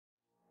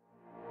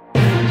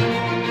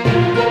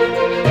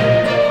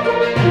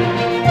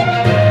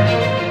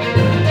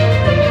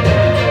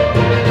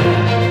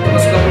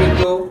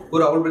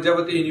Rahul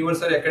Prajapati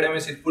universal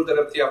academy Siddhpur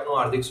તરફથી આપનું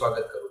હાર્દિક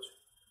સ્વાગત કરું છું.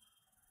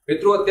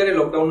 મિત્રો, અત્યારે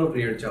લોકડાઉનનો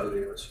પિરિયડ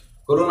ચાલી રહ્યો છે,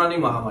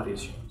 કોરોનાની મહામારી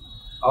છે.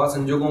 આવા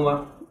સંજોગોમાં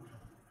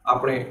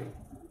આપણે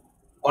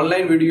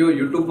ઓનલાઈન વિડીયો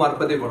યુટ્યુબ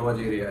મારફતે ભણવા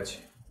જઈ રહ્યા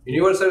છીએ.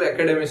 યુનિવર્સલ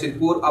એકેડેમી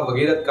સિદ્ધપુર આ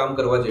ભગીરથ કામ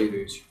કરવા જઈ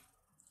રહ્યું છે.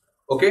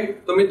 ઓકે,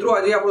 તો મિત્રો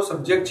આજે આપણો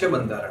સબ્જેક્ટ છે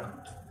બંધારણ,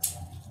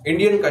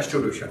 ઇન્ડિયન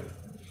કોન્સ્ટિટ્યુશન.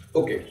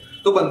 ઓકે,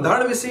 તો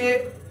બંધારણ વિશે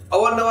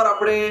અવારનવાર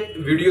આપણે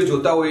વિડીયો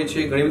જોતા હોઈએ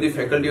છીએ, ઘણી બધી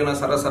ફેકલ્ટીઓના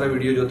સારા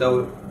વિડીયો જોતા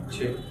હોય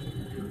છે.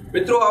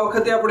 મિત્રો, આ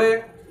વખતે આપણે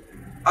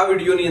આ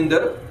વિડીયોની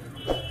અંદર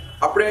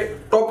આપણે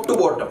ટોપ ટુ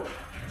બોટમ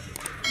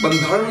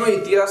બંધારણનો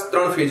ઇતિહાસ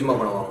 3 ફેઝમાં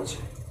ભણવાનો છે.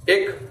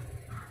 એક,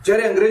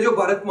 જ્યારે અંગ્રેજો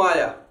ભારતમાં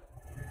આવ્યા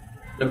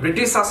અને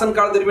બ્રિટિશ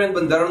શાસનકાળ દરમિયાન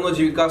બંધારણનો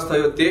જે વિકાસ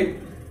થયો તે.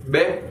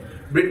 2,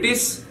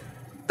 બ્રિટિશ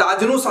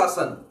તાજનું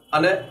શાસન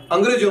અને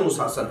અંગ્રેજોનું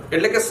શાસન,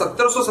 એટલે કે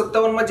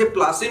 1757માં જે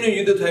પ્લાસીનું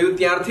યુદ્ધ થયું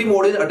ત્યારથી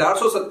મોડે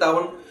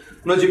 1857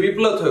 નો જે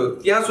વિપ્લવ થયો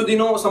ત્યાં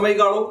સુધીનો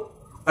સમયગાળો.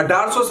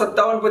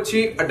 1857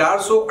 પછી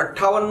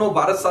 1858 નો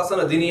ભારત શાસન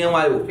અધિનિયમ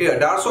આવ્યો, એ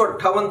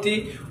 1858 થી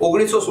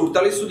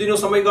 1947 સુધીનો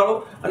સમયગાળો,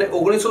 અને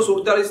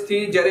 1947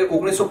 થી જ્યારે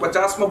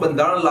 1950 માં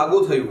બંધારણ લાગુ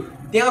થયું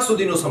ત્યાં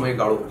સુધીનો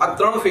સમયગાળો. આ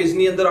 3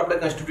 ફેઝની અંદર આપણે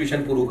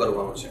કોન્સ્ટિટ્યુશન પૂરું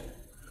કરવાનું છે.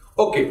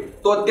 ઓકે,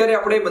 તો અત્યારે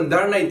આપણે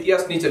બંધારણના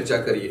ઇતિહાસની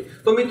ચર્ચા કરીએ.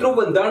 તો મિત્રો,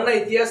 બંધારણના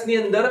ઇતિહાસની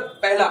અંદર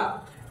પહેલા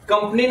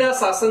કંપનીના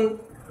શાસન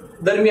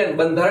દરમિયાન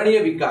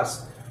બંધારણીય વિકાસ.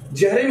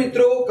 જ્યારે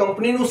મિત્રો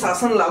કંપનીનું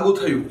શાસન લાગુ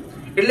થયું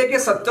એટલે કે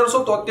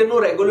 1773 નો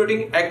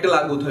રેગ્યુલેટિંગ એક્ટ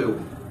લાગુ થયો.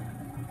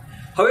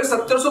 હવે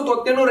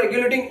 1773 નો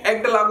રેગ્યુલેટિંગ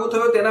એક્ટ લાગુ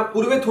થયો તેના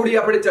પૂર્વે થોડી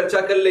આપણે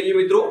ચર્ચા કરી લઈએ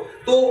મિત્રો.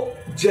 તો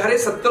જ્યારે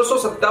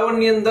 1757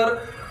 ની અંદર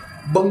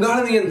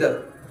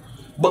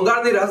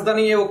બંગાળની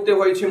રાજધાની એ વખતે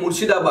હોય છે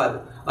મુર્શિદાબાદ,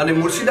 અને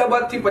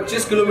મુર્શિદાબાદ થી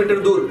 25 કિલોમીટર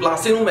દૂર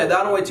પ્લાસીનું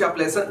મેદાન હોય છે. આ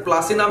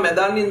પ્લાસીના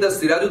મેદાનની અંદર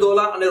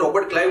સિરાજુદ્દૌલા અને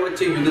રોબર્ટ ક્લાઇવ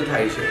વચ્ચે યુદ્ધ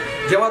થાય છે,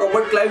 જેમાં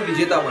રોબર્ટ ક્લાઇવ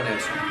વિજેતા બને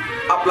છે.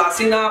 આ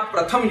પ્લાસીના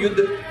પ્રથમ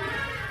યુદ્ધ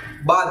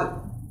બાદ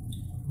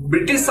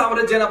બ્રિટિશ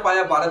સામ્રાજ્યના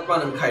પાયા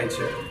ભારતમાં નંખાય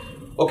છે.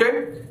 ઓકે,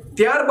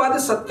 ત્યારબાદ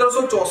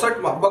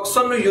 1764માં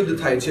બક્સરનું યુદ્ધ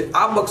થાય છે.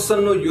 આ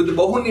બક્સરનું યુદ્ધ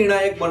બહુ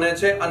નિર્ણાયક બને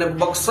છે, અને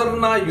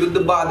બક્સરના યુદ્ધ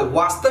બાદ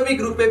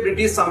વાસ્તવિક રૂપે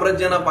બ્રિટિશ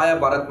સામ્રાજ્યના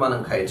પાયા ભારતમાં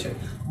નંખાય છે.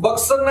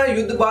 બક્સરના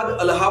યુદ્ધ બાદ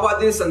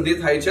અલ્હાબાદની સંધિ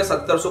થાય છે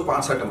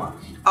 1765માં.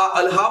 આ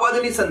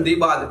અલ્હાબાદની સંધિ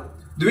બાદ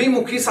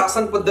દ્વિમુખી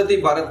શાસન પદ્ધતિ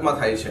ભારતમાં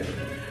થાય છે.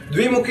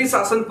 દ્વિમુખી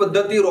શાસન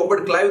પદ્ધતિ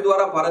રોબર્ટ ક્લાઇવ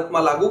દ્વારા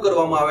ભારતમાં લાગુ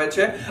કરવામાં આવે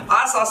છે.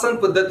 આ શાસન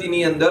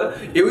પદ્ધતિની અંદર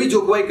એવી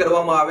જોગવાઈ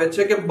કરવામાં આવે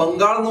છે કે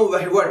બંગાળનો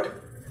વહીવટ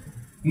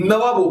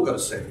નવાબો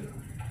કરશે,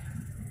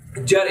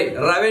 જ્યારે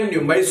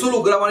રેવન્યુ મહેસૂલ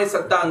ઉઘરાવવાની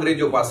સત્તા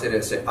અંગ્રેજો પાસે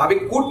રહેશે. આવી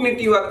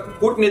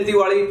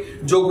કૂટનીતિવાળી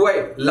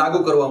જોગવાઈ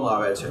લાગુ કરવામાં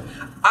આવે છે.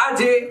 આ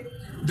જે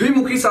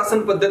દ્વિમુખી શાસન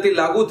પદ્ધતિ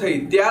લાગુ થઈ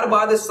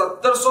ત્યારબાદ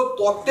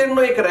 1773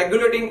 નો એક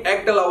રેગ્યુલેટિંગ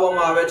એક્ટ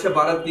લાવવામાં આવે છે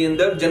ભારતની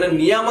અંદર, જેને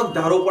નિયામક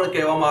ધારો પણ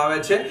કહેવામાં આવે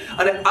છે.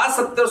 અને આ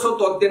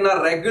 1773 ના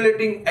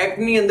રેગ્યુલેટિંગ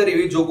એક્ટની અંદર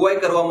એવી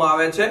જોગવાઈ કરવામાં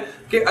આવે છે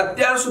કે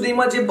અત્યાર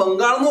સુધીમાં જે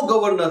બંગાળનો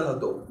ગવર્નર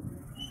હતો,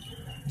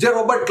 જે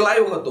રોબર્ટ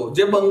ક્લાઇવ હતો,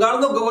 જે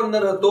બંગાળનો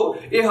ગવર્નર હતો,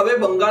 એ હવે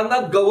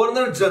બંગાળના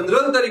ગવર્નર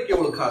જનરલ તરીકે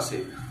ઓળખાશે,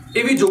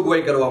 એવી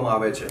જોગવાઈ કરવામાં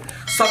આવે છે.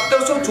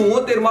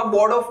 1774માં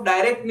બોર્ડ ઓફ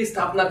ડાયરેક્ટની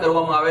સ્થાપના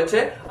કરવામાં આવે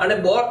છે, અને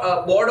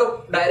બોર્ડ ઓફ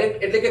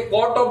ડાયરેક્ટ એટલે કે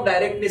કોર્ટ ઓફ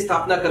ડાયરેક્ટની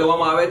સ્થાપના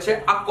કરવામાં આવે છે.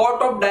 આ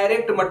કોર્ટ ઓફ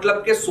ડાયરેક્ટ મતલબ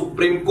કે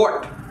સુપ્રીમ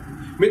કોર્ટ.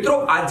 મિત્રો,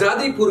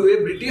 આઝાદી પૂર્વે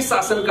બ્રિટિશ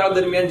શાસનકાળ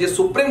દરમિયાન જે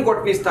સુપ્રીમ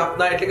કોર્ટની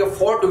સ્થાપના એટલે કે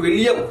ફોર્ટ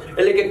વિલિયમ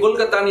એટલે કે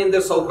કોલકાતાની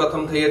અંદર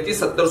સૌપ્રથમ થઈ હતી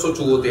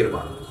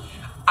 1774માં.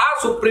 આ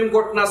સુપ્રીમ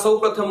કોર્ટના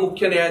સૌપ્રથમ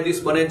મુખ્ય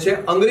ન્યાયાધીશ બને છે,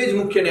 અંગ્રેજ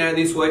મુખ્ય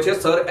ન્યાયાધીશ હોય છે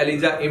સર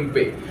એલિઝા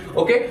ઇમ્પે.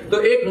 ઓકે, તો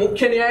એક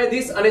મુખ્ય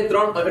ન્યાયાધીશ અને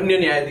 3 અન્ય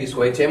ન્યાયાધીશ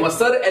હોય છે. એમાં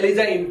સર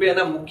એલિઝા ઇમ્પે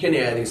એના મુખ્ય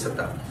ન્યાયાધીશ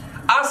હતા.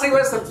 આ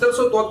સિવાય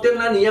 1773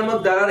 ના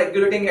નિયામક ધારા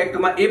રેગ્યુલેટિંગ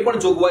એક્ટમાં એ પણ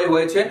જોગવાઈ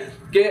હોય છે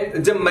કે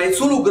જે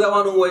મહેસૂલ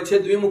ઉઘરાવવાનું હોય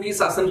છે દ્વિમુખી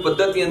શાસન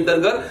પદ્ધતિ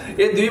અંતર્ગત,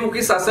 એ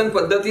દ્વિમુખી શાસન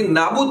પદ્ધતિ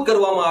નાબૂદ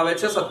કરવામાં આવે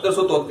છે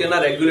 1773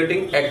 ના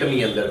રેગ્યુલેટિંગ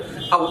એક્ટની અંદર.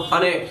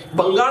 અને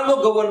બંગાળનો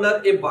ગવર્નર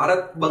એ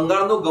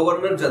બંગાળનો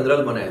ગવર્નર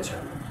જનરલ બને છે,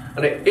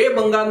 અને એ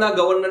બંગાળના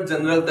ગવર્નર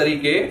જનરલ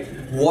તરીકે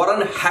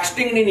વોરન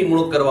હેસ્ટિંગની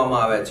નિમણૂક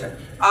કરવામાં આવે છે.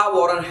 આ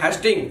વોરન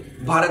હેસ્ટિંગ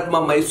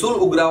ભારતમાં મહેસૂલ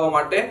ઉઘરાવવા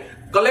માટે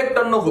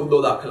કલેક્ટરનો હોદ્દો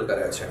દાખલ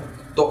કરે છે.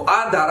 તો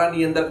આ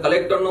ધારાની અંદર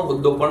કલેક્ટરનો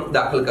હોદ્દો પણ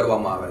દાખલ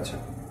કરવામાં આવે છે.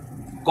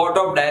 કોર્ટ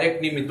ઓફ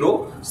ડાયરેક્ટની મિત્રો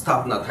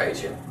સ્થાપના થાય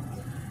છે.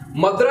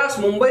 મદ્રાસ,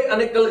 મુંબઈ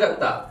અને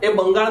કલકત્તા એ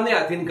બંગાળને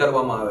આધીન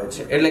કરવામાં આવે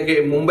છે. એટલે કે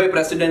મુંબઈ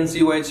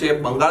પ્રેસિડેન્સી હોય છે,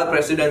 બંગાળ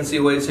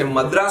પ્રેસિડેન્સી હોય છે,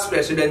 મદ્રાસ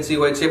પ્રેસિડેન્સી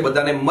હોય છે,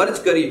 બધાને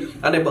મર્જ કરી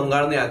અને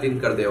બંગાળને આધીન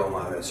કરી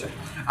દેવામાં આવે છે.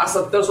 આ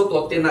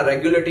 1773 ના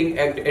રેગ્યુલેટિંગ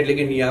એક્ટ એટલે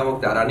કે નિયામક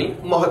ધારાની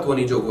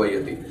મહત્વની જોગવાઈ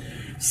હતી.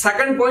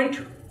 સેકન્ડ પોઈન્ટ,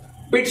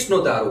 પિટ્સનો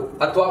ધારો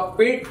અથવા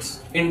Pitt's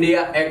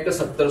India act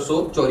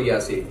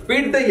 1784.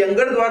 Pit the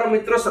younger દ્વારા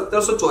મિત્રો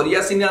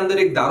 1784 ની અંદર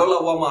એક ધારો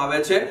લાવવામાં આવે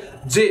છે,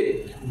 જે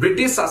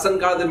બ્રિટિશ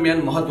શાસનકાળ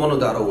દરમિયાન મહત્વનો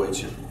ધારો હોય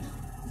છે.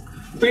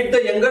 પિટ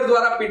ધ યંગર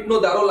દ્વારા પિટનો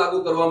ધારો લાગુ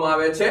કરવામાં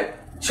આવે છે.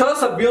 6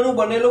 સભ્યોનું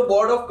બનેલું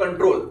board of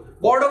control.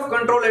 Board of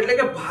control એટલે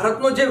કે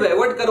ભારતનો જે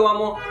વહીવટ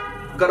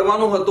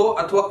કરવાનો હતો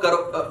અથવા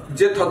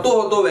જે થતો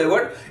હતો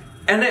વહીવટ,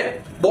 એને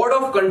બોર્ડ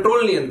ઓફ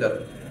કંટ્રોલની અંદર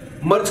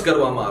મર્જ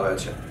કરવામાં આવે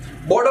છે.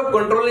 બોર્ડ ઓફ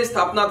કંટ્રોલની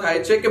સ્થાપના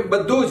થાય છે કે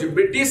બધું જ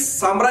બ્રિટિશ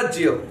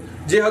સામ્રાજ્ય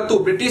જે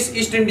હતું, બ્રિટિશ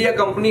ઈસ્ટ ઇન્ડિયા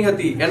કંપની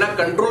હતી, એના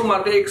કંટ્રોલ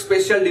માટે એક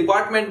સ્પેશિયલ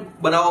ડિપાર્ટમેન્ટ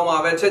બનાવવામાં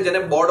આવે છે જેને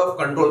બોર્ડ ઓફ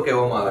કંટ્રોલ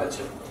કહેવામાં આવે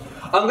છે.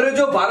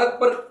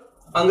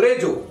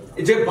 અંગ્રેજો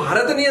જે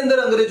ભારતની અંદર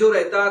અંગ્રેજો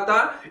રહેતા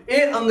હતા એ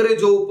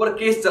અંગ્રેજો ઉપર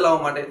કેસ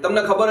ચલાવવા માટે,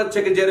 તમને ખબર જ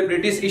છે કે જ્યારે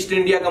બ્રિટિશ ઈસ્ટ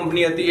ઇન્ડિયા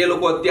કંપની હતી એ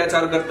લોકો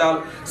અત્યાચાર કરતા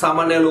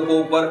સામાન્ય લોકો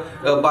ઉપર,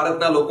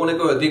 ભારતના લોકોને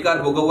કોઈ અધિકાર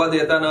ભોગવવા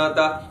દેતા ન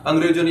હતા.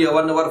 અંગ્રેજોની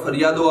અવારનવાર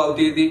ફરિયાદો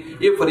આવતી હતી.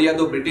 એ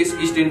ફરિયાદો બ્રિટિશ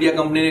ઈસ્ટ ઇન્ડિયા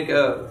કંપનીને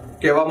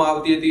કહેવામાં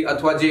આવતી હતી,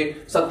 અથવા જે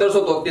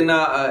 1773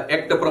 ના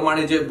એક્ટ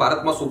પ્રમાણે જે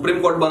ભારતમાં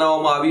સુપ્રીમ કોર્ટ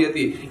બનાવવામાં આવી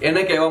હતી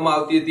એને કહેવામાં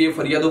આવતી હતી. એ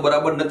ફરિયાદો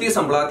બરાબર નથી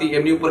સંભળાતી,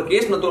 એમની ઉપર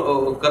કેસ નતો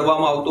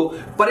કરવામાં આવતો.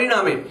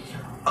 પરિણામે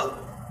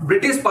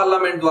બ્રિટિશ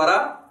પાર્લામેન્ટ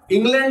દ્વારા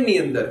ઇંગ્લેન્ડની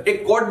અંદર એક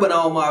કોર્ટ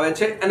બનાવવામાં આવે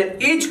છે અને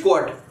એ જ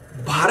કોર્ટ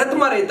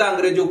ભારતમાં રહેતા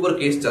અંગ્રેજો ઉપર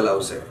કેસ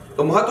ચલાવશે.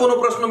 તો મહત્વનો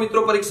પ્રશ્ન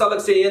મિત્રો પરીક્ષા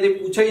લક્ષી અહીંયાથી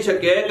પૂછાઈ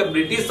શકે કે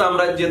બ્રિટિશ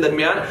સામ્રાજ્ય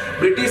દરમિયાન,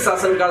 બ્રિટિશ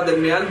શાસનકાળ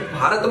દરમિયાન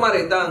ભારતમાં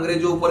રહેતા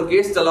અંગ્રેજો ઉપર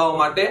કેસ ચલાવવા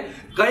માટે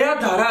કયા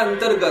ધારા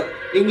અંતર્ગત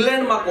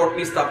ઇંગ્લેન્ડમાં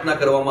કોર્ટની સ્થાપના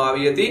કરવામાં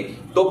આવી હતી?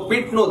 તો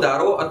પિટનો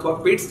ધારો અથવા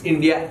પિટ્સ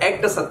ઇન્ડિયા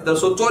એક્ટ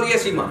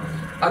 1784 માં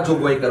આ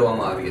જોગવાઈ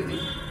કરવામાં આવી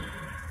હતી.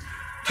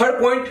 Third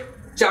point,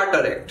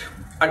 charter act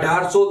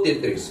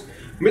 1833.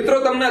 મિત્રો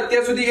તમને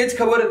અત્યાર સુધી એ જ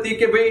ખબર હતી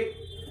કે ભાઈ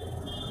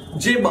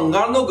જે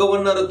બંગાળનો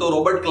ગવર્નર હતો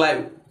રોબર્ટ ક્લાઇવ,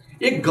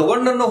 એ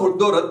ગવર્નરનો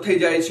હોદ્દો રદ થઈ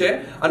જાય છે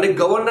અને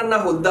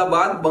ગવર્નરના હોદ્દા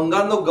બાદ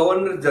બંગાળનો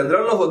ગવર્નર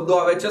જનરલનો હોદ્દો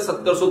આવે છે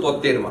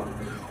 1773 માં.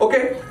 ઓકે,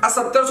 આ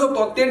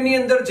 1773 ની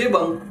અંદર જે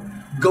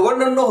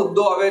ગવર્નરનો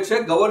હોદ્દો આવે છે,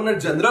 ગવર્નર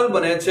જનરલ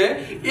બને છે,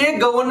 એ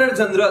ગવર્નર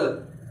જનરલ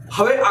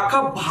હવે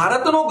આખા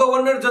ભારતનો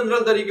ગવર્નર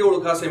જનરલ તરીકે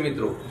ઓળખાશે.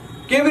 મિત્રો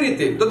કેવી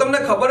રીતે? તો તમને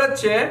ખબર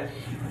જ છે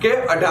કે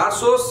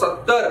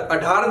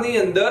 1818 ની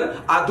અંદર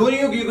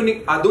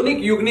આધુનિક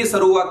યુગની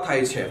શરૂઆત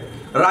થાય છે.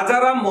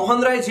 રાજારામ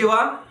મોહનરાય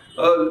જેવા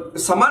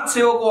સમાજ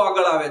સેવકો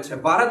આગળ આવે છે.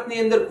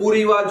 ભારતની અંદર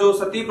કુરિવાજો,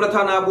 સતી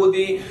પ્રથા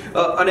નાબૂદી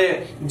અને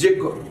જે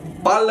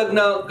બાળ લગ્ન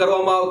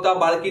કરવામાં આવતા,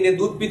 બાળકીને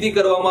દૂધ પીતી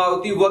કરવામાં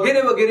આવતી,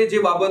 વગેરે વગેરે જે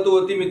બાબતો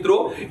હતી મિત્રો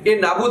એ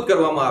નાબૂદ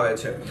કરવામાં આવે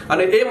છે.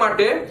 અને એ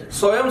માટે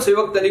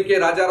સ્વયંસેવક તરીકે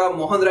રાજારામ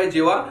મોહનરાય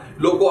જેવા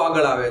લોકો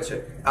આગળ આવે છે.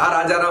 આ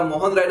રાજારામ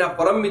મોહનરાયના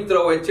પરમ મિત્ર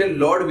હોય છે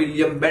લોર્ડ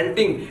વિલિયમ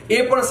બેન્ટિંગ.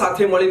 એ પણ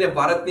સાથે મળીને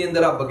ભારતની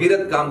અંદર આ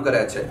ભગીરથ કામ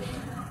કરે છે.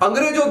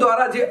 અંગ્રેજો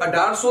દ્વારા જે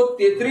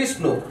 1833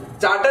 નો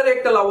ચાર્ટર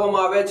એક્ટ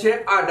લાવવામાં આવે છે,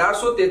 આ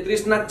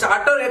 1833 ના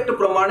ચાર્ટર એક્ટ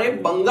પ્રમાણે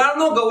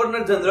બંગાળનો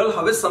ગવર્નર જનરલ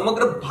હવે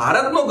સમગ્ર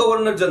ભારતનો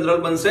ગવર્નર જનરલ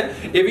બનશે,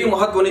 એવી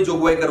મહત્વની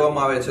જોગવાઈ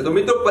કરવામાં આવે છે. તો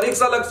મિત્રો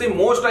પરીક્ષા લક્ષી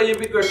મોસ્ટ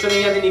આઈએમપી ક્વેશ્ચન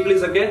અહીંયાથી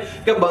નીકળી શકે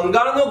કે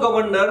બંગાળનો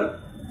ગવર્નર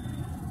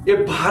એ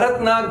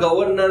ભારતના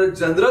ગવર્નર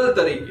જનરલ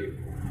તરીકે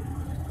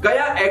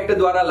કયા એક્ટ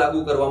દ્વારા લાગુ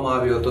કરવામાં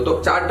આવ્યો હતો? તો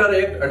ચાર્ટર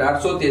એક્ટ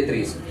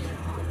 1833.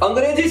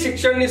 અંગ્રેજી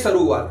શિક્ષણની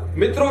શરૂઆત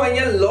મિત્રો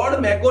અહીંયા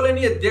લોર્ડ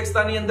મેકોલેની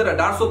અધ્યક્ષતાની અંદર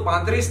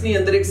 1835 ની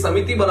અંદર એક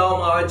સમિતિ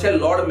બનાવવામાં આવે છે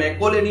લોર્ડ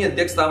મેકોલેની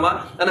અધ્યક્ષતામાં,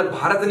 અને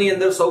ભારતની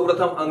અંદર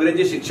સૌપ્રથમ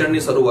અંગ્રેજી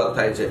શિક્ષણની શરૂઆત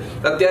થાય છે.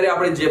 અત્યારે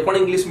આપણે જે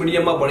પણ ઇંગ્લિશ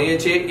મીડિયમમાં ભણીએ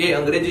છીએ એ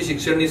અંગ્રેજી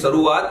શિક્ષણની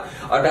શરૂઆત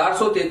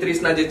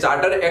 1833 ના જે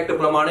ચાર્ટર એક્ટ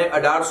પ્રમાણે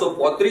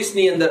 1835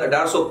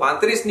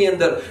 ની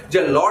અંદર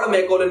જે લોર્ડ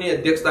મેકોલેની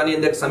અધ્યક્ષતાની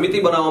અંદર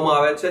સમિતિ બનાવવામાં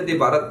આવે છે તે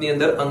ભારતની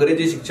અંદર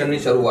અંગ્રેજી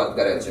શિક્ષણની શરૂઆત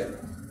કરે છે.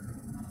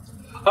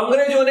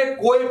 અંગ્રેજોને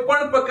કોઈ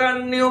પણ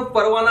પ્રકારનો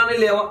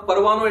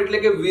પરવાનો એટલે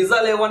કે વિઝા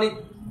લેવાની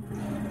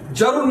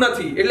જરૂર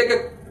નથી. એટલે કે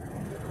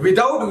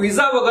વિધાઉટ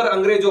વિઝા વગર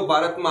અંગ્રેજો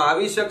ભારતમાં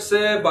આવી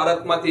શકશે,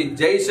 ભારતમાંથી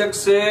જઈ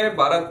શકશે,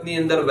 ભારતની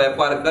અંદર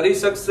વેપાર કરી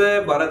શકશે,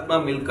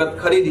 ભારતમાં મિલકત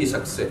ખરીદી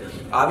શકશે.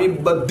 આવી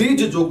બધી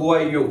જ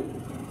જોગવાઈઓ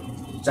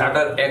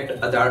ચાર્ટર એક્ટ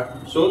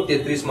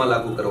 1833 માં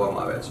લાગુ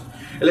કરવામાં આવે છે.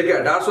 એટલે કે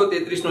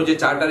 1833 નો જે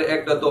ચાર્ટર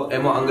એક્ટ હતો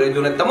એમાં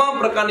અંગ્રેજોને તમામ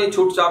પ્રકારની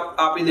છૂટછાપ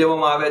આપી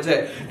દેવામાં આવે છે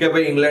કે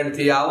ભાઈ ઇંગ્લેન્ડ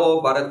થી આવો,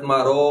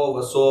 ભારતમાં રહો,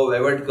 વસો,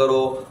 વહીવટ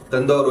કરો,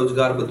 ધંધો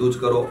રોજગાર બધું જ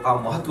કરો. આ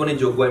મહત્વની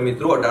જોગવાઈ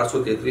મિત્રો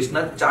 1833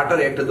 ના ચાર્ટર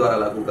એક્ટ દ્વારા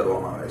લાગુ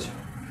કરવામાં આવે છે.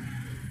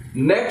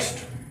 Next,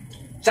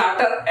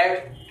 charter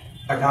act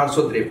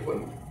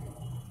 1853.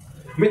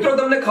 મિત્રો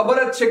તમને ખબર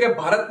જ છે કે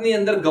ભારતની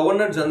અંદર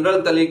ગવર્નર જનરલ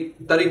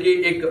તરીકે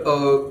એક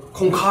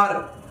ખૂંખાર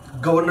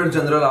ગવર્નર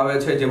જનરલ આવે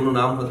છે જેમનું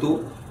નામ હતું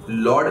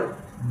લોર્ડ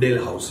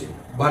ડેલહાઉસી.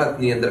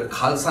 ભારતની અંદર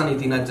ખાલસા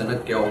નીતિના જનક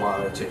કહેવામાં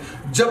આવે છે.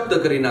 જપ્ત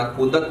કરી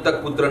નાખવું, દત્તક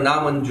પુત્ર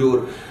નામંજૂર,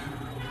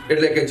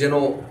 એટલે કે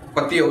જેનો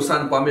પતિ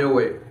અવસાન પામ્યો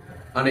હોય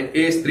અને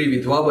એ સ્ત્રી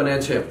વિધવા બને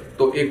છે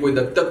તો એ કોઈ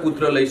દત્તક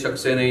પુત્ર લઈ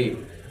શકશે નહીં.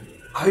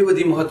 આવી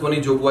બધી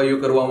મહત્વની જોગવાઈઓ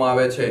કરવામાં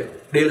આવે છે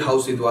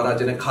ડેલહાઉસી દ્વારા,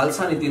 જેને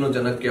ખાલસા નીતિનો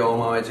જનક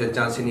કહેવામાં આવે છે.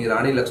 ઝાંસીની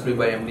રાણી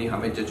લક્ષ્મીબાઈ એમની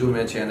સામે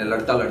જજુમે છે અને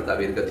લડતા લડતા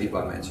વીરગતિ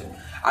પામે છે.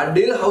 આ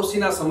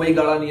ડેલહાઉસીના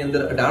સમયગાળાની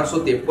અંદર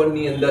 1853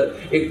 ની અંદર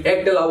એક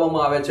એક્ટ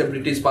લાવવામાં આવે છે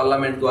બ્રિટિશ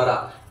પાર્લામેન્ટ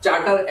દ્વારા,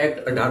 ચાર્ટર એક્ટ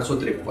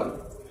 1853.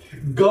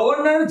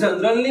 ગવર્નર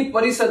જનરલની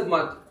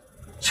પરિષદમાં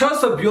 6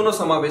 સભ્યોનો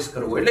સમાવેશ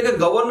કરવો. એટલે કે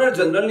ગવર્નર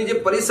જનરલની જે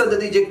પરિષદ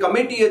હતી, જે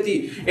કમિટી હતી,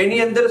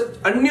 એની અંદર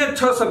અન્ય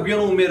 6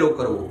 સભ્યોનો ઉમેરો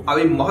કરવો.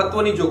 આવી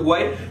મહત્વની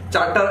જોગવાઈ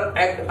ચાર્ટર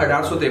એક્ટ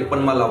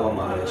 1853 માં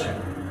લાવવામાં આવે છે.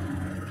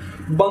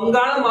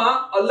 બંગાળમાં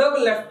અલગ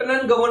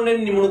લેફ્ટનન્ટ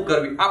ગવર્નરની નિમણૂક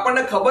કરવી.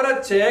 આપણને ખબર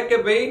જ છે કે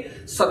ભાઈ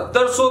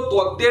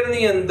 1773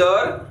 ની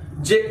અંદર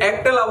જે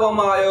એક્ટ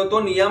લાવવામાં આવ્યો હતો,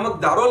 નિયામક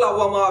ધારો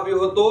લાવવામાં આવ્યો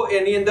હતો,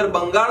 એની અંદર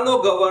બંગાળનો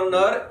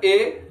ગવર્નર એ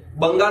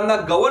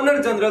બંગાળના ગવર્નર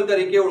જનરલ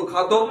તરીકે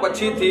ઓળખાતો.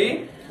 પછીથી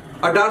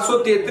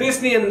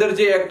 1833 ની અંદર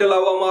જે એક્ટ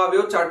લાવવામાં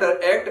આવ્યો, ચાર્ટર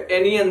એક્ટ,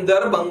 એની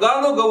અંદર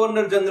બંગાળનો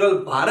ગવર્નર જનરલ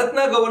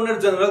ભારતના ગવર્નર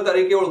જનરલ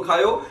તરીકે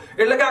ઓળખાયો.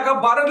 એટલે કે આખા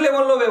ભારત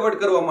લેવલનો વહીવટ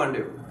કરવા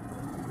માંડ્યો.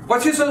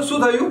 પછી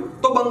શું થયું?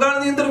 તો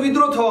બંગાળની અંદર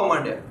વિદ્રોહ થવા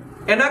માંડ્યા.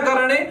 એના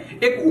કારણે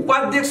એક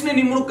ઉપાધ્યક્ષની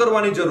નિમણૂક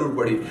કરવાની જરૂર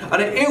પડી,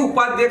 અને એ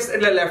ઉપાધ્યક્ષ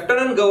એટલે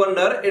લેફ્ટનન્ટ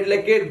ગવર્નર, એટલે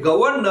કે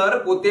ગવર્નર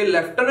પોતે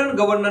લેફ્ટનન્ટ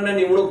ગવર્નરને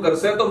નિમણૂક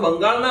કરશે. તો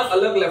બંગાળના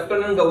અલગ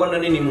લેફ્ટનન્ટ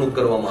ગવર્નરની નિમણૂક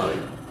કરવામાં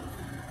આવી.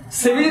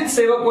 સિવિલ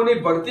સેવકોની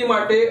ભરતી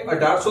માટે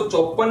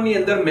 1854 ની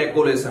અંદર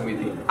મેકોલે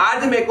સમિતિ. આ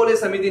જ મેકોલે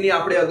સમિતિની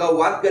આપણે અગાઉ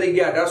વાત કરી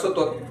ગયા.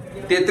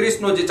 1833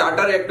 નો જે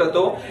ચાર્ટર એક્ટ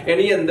હતો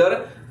એની અંદર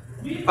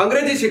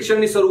અંગ્રેજી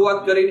શિક્ષણની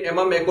શરૂઆત કરીને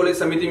એમાં મેકોલે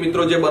સમિતિ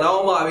મિત્રો જે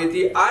બનાવવામાં આવી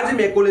હતી. આ જ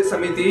મેકોલે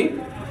સમિતિ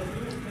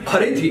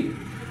ફરીથી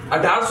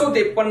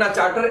 1853 ના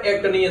ચાર્ટર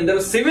એક્ટ ની અંદર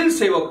સિવિલ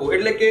સેવકો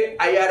એટલે કે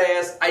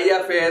IRS,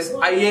 IFS,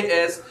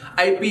 IAS,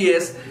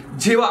 IPS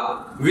જેવા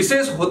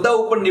વિશેષ હોદ્દા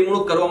ઉપર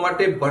નિમણૂક કરવા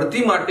માટે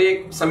ભરતી માટે એક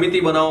સમિતિ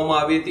બનાવવામાં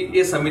આવી હતી.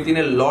 એ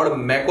સમિતિને લોર્ડ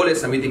મેકોલે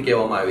સમિતિ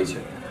કહેવામાં આવી છે.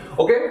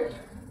 ઓકે,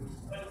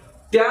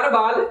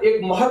 ત્યારબાદ એક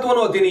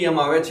મહત્વનો અધિનિયમ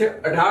આવે છે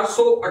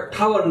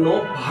 1858 નો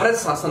ભારત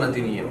શાસન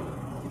અધિનિયમ.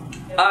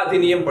 આ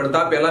અધિનિયમ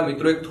પડતા પહેલા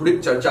મિત્રો એક થોડીક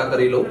ચર્ચા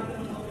કરી લઉં.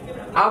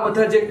 આ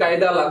બધા જે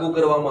કાયદા લાગુ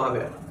કરવામાં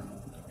આવ્યા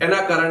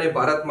એના કારણે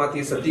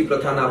ભારતમાંથી સતી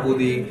પ્રથા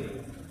નાબૂદી,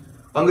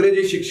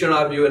 અંગ્રેજી શિક્ષણ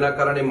આવ્યું, એના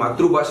કારણે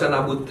માતૃભાષા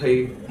નાબૂદ થઈ,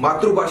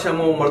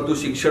 માતૃભાષામાં મળતું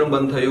શિક્ષણ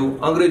બંધ થયું,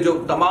 અંગ્રેજો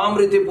તમામ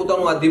રીતે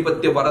પોતાનું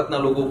આધિપત્ય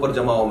ભારતના લોકો ઉપર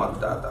જમાવવા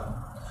માંગતા હતા.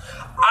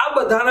 આ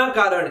બધાના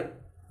કારણે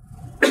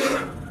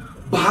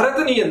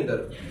ભારતની અંદર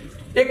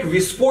એક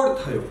વિસ્ફોટ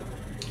થયો.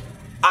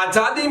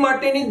 આઝાદી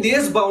માટેની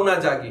દેશ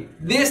ભાવના જાગી,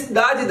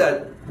 દેશદાજ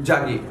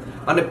જાગી,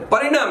 અને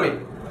પરિણામે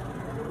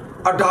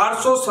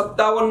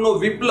 1857 નો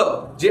વિપ્લવ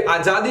જે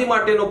આઝાદી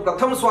માટેનો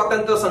પ્રથમ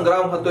સ્વાતંત્ર્ય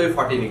સંગ્રામ હતો એ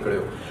ફાટી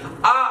નીકળ્યો.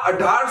 આ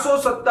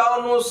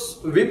 1857 નો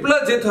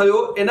વિપ્લવ જે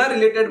થયો એના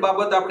રિલેટેડ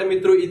બાબત આપણે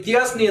મિત્રો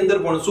ઇતિહાસની અંદર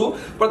ભણશું,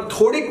 પણ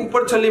થોડીક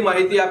ઉપર છેલ્લી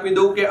માહિતી આપી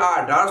દઉં કે આ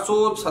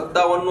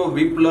 1857 નો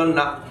વિપ્લવ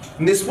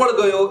નિષ્ફળ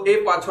ગયો એ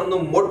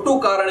પાછળનું મોટું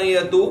કારણ એ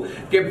હતું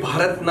કે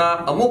ભારતના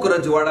અમુક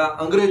રજવાડા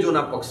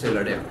અંગ્રેજોના પક્ષે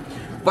લડ્યા.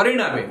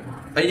 પરિણામે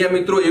અહીંયા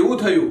મિત્રો એવું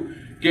થયું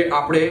કે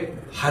આપણે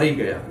હારી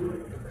ગયા.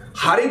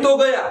 હારી તો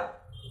ગયા,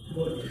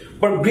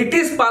 પણ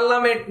બ્રિટિશ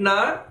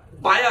પાર્લામેન્ટના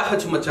પાયા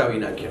હચમચાવી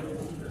નાખ્યા.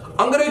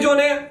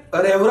 અંગ્રેજોને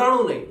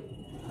રહેવરાણું નહીં.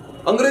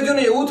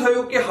 અંગ્રેજોને એવું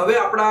થયું કે હવે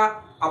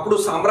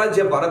આપણું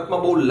સામ્રાજ્ય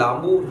ભારતમાં બહુ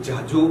લાંબુ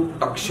જાજુ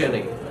ટકશે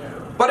નહીં.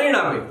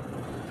 પરિણામે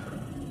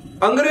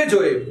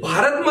અંગ્રેજોએ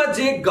ભારતમાં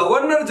જે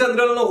ગવર્નર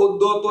જનરલનો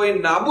હોદ્દો હતો એ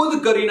નાબૂદ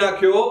કરી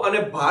નાખ્યો, અને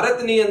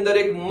ભારતની અંદર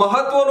એક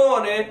મહત્વનો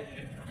અને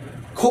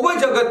ખૂબ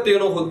જ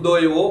અગત્યનો હોદ્દો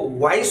એવો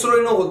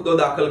વાઇસરોયનો હોદ્દો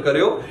દાખલ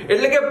કર્યો.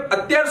 એટલે કે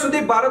અત્યાર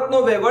સુધી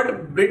ભારતનો વહીવટ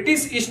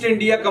બ્રિટિશ ઈસ્ટ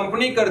ઇન્ડિયા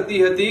કંપની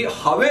કરતી હતી.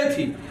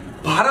 હવેથી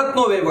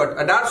ભારતનો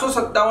વહીવટ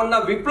 1857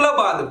 ના વિપ્લવ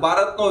બાદ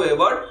ભારતનો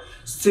વહીવટ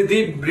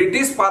સીધી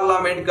બ્રિટિશ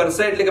પાર્લામેન્ટ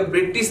કરશે. એટલે કે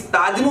બ્રિટિશ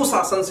તાજનું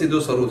શાસન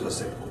સીધું શરૂ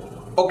થશે.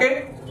 ઓકે,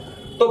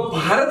 તો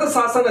ભારત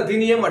શાસન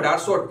અધિનિયમ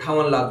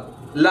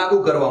 1858 લાગુ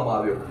કરવામાં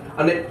આવ્યો,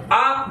 અને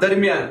આ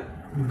દરમિયાન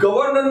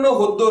ગવર્નરનો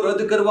હોદ્દો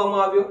રદ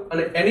કરવામાં આવ્યો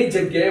અને એની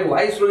જગ્યાએ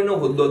વાઇસરોયનો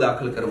હોદ્દો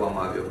દાખલ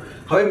કરવામાં આવ્યો.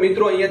 હવે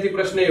મિત્રો અહીંયાથી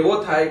પ્રશ્ન એવો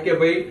થાય કે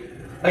ભાઈ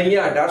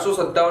અહીંયા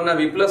 1857 ના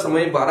વિપ્લવ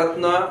સમયે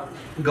ભારતના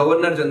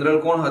ગવર્નર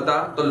જનરલ કોણ હતા?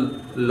 તો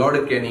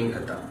લોર્ડ કેનિંગ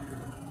હતા.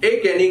 એ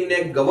કેનિંગને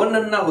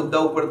ગવર્નરના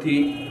હોદ્દા ઉપરથી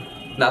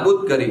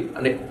નાબૂદ કરી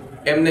અને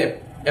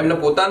એમને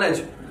પોતાને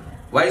જ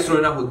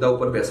વાઇસરોયના હોદ્દા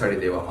ઉપર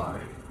બેસાડી દેવામાં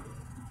આવે.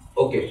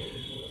 ઓકે,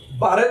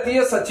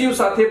 ભારતીય સચિવ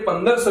સાથે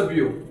 15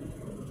 સભ્યો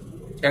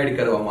એડ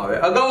કરવામાં આવે.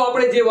 અગાઉ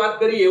આપણે જે વાત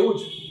કરી એવું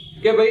જ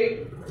કે ભાઈ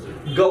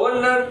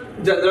ગવર્નર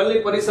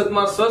જનરલની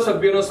પરિષદમાં 6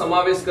 સભ્યોનો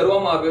સમાવેશ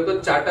કરવામાં આવ્યો તો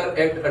ચાર્ટર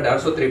એક્ટ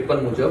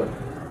 1853 મુજબ.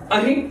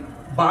 અહીં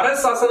ભારત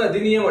શાસન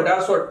અધિનિયમ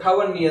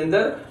 1858 ની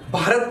અંદર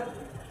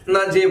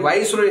ભારતના જે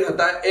વાઇસરોય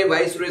હતા એ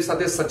વાઇસરોય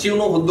સાથે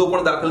સચિવનો હોદ્દો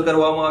પણ દાખલ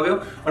કરવામાં આવ્યો,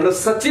 અને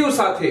સચિવ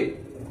સાથે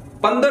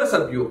 15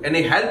 સભ્યો,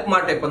 એની હેલ્પ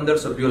માટે 15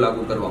 સભ્યો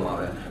લાગુ કરવામાં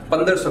આવ્યા.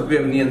 15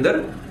 સભ્યો એમની અંદર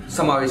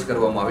સમાવેશ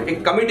કરવામાં આવે. એક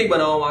કમિટી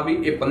બનાવવામાં આવી.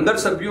 એ 15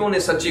 સભ્યો અને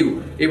સચિવ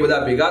એ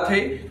બધા ભેગા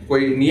થઈ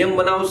કોઈ નિયમ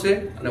બનાવશે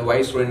અને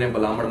વાઇસરોયને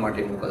ભલામણ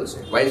માટે મોકલશે.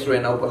 વાઇસરોય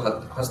એના ઉપર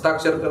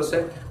હસ્તાક્ષર કરશે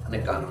અને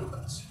કાનૂન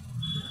બનશે.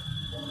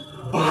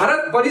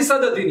 ભારત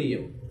પરિષદ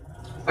અધિનિયમ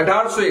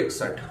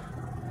 1861.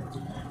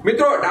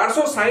 મિત્રો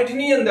 1860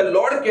 ની અંદર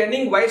લોર્ડ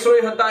કેનિંગ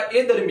વાઇસરોય હતા.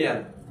 એ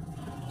દરમિયાન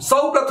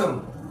સૌપ્રથમ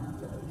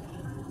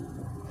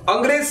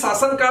અંગ્રેજ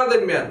શાસનકાળ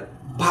દરમિયાન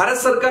ભારત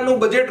સરકારનું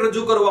બજેટ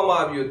રજૂ કરવામાં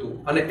આવ્યું હતું,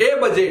 અને એ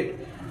બજેટ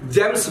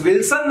જેમ્સ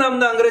વિલ્સન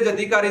નામના અંગ્રેજ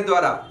અધિકારી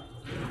દ્વારા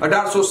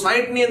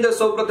 1860 ની અંદર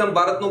સૌપ્રથમ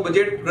ભારતનું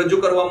બજેટ રજૂ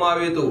કરવામાં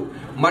આવ્યું હતું.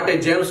 માટે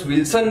જેમ્સ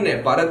વિલ્સનને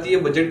ભારતીય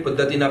બજેટ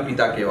પદ્ધતિના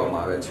પિતા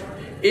કહેવામાં આવે છે.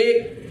 એ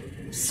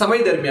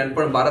સમય દરમિયાન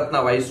પણ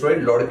ભારતના વાઇસરોય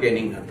લોર્ડ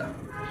કેનિંગ હતા.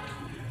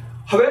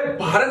 હવે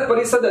ભારત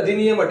પરિષદ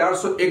અધિનિયમ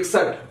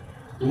 1861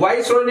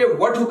 વાઇસરોયને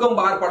વટહુકમ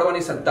બહાર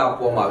પાડવાની સત્તા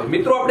આપવામાં આવી.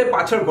 મિત્રો આપણે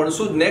પાછળ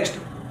ભણશું નેક્સ્ટ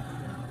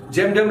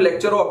જેમ જેમ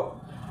લેક્ચરો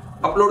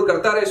અપલોડ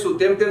કરતા રહીશું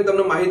તેમ તેમ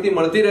તમને માહિતી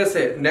મળતી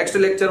રહેશે. નેક્સ્ટ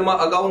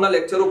લેક્ચરમાં અગાઉના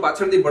લેક્ચરો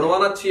પાછળથી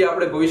ભણવાના જ છીએ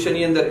આપણે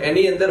ભવિષ્યની અંદર.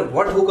 એની અંદર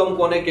વટહુકમ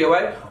કોને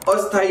કહેવાય,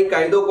 અસ્થાયી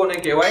કાયદો કોને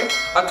કહેવાય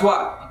અથવા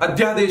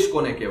અધ્યાદેશ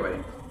કોને કહેવાય.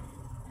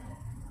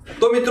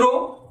 તો મિત્રો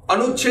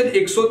અનુચ્છેદ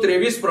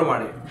 123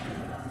 પ્રમાણે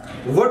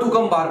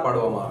વટહુકમ બહાર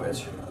પાડવામાં આવે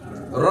છે.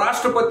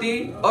 રાષ્ટ્રપતિ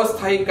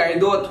અસ્થાયી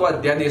કાયદો અથવા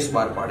અધ્યાદેશ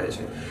બહાર પાડે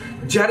છે.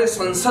 જ્યારે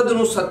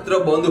સંસદનું સત્ર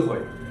બંધ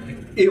હોય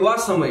એવા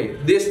સમયે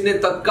દેશને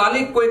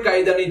તત્કાલિક કોઈ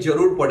કાયદાની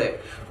જરૂર પડે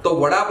તો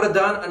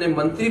વડાપ્રધાન અને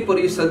મંત્રી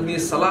પરિષદની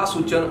સલાહ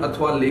સૂચન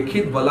અથવા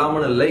લેખિત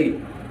ભલામણ લઈ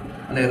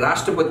અને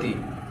રાષ્ટ્રપતિ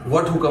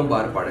વટહુકમ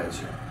બહાર પાડે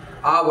છે.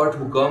 આ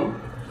વટહુકમ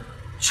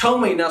 6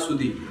 મહિના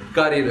સુધી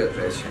કાર્યરત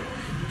રહે છે.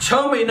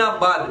 6 મહિના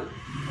બાદ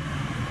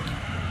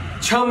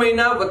 6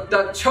 મહિના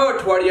વત્તા 6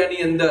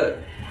 અઠવાડિયાની અંદર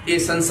એ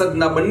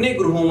સંસદના બંને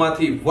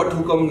ગૃહોમાંથી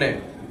વટહુકમને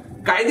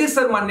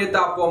કાયદેસર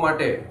માન્યતા આપવા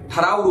માટે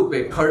ઠરાવ રૂપે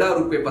ખરડા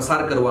રૂપે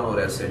પસાર કરવાનો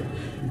રહેશે.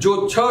 જો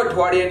 6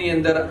 અઠવાડિયાની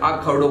અંદર આ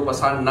ખરડો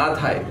પસાર ના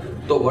થાય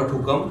તો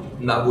વટહુકમ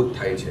નાબૂદ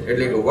થાય છે.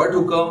 એટલે કે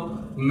વટહુકમ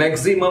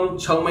મેક્સિમમ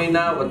 6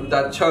 મહિના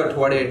વત્તા 6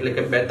 અઠવાડિયા એટલે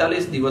કે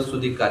 42 દિવસ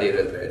સુધી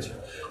કાર્યરત રહે છે.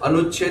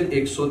 અનુચ્છેદ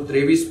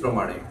 123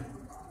 પ્રમાણે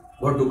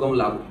વટહુકમ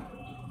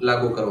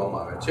લાગુ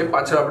કરવામાં આવે છે.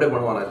 પાછળ આપણે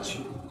ભણવાના જ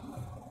છીએ.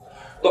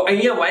 તો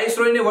અહીંયા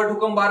વાઇસરોયને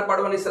વટહુકમ બહાર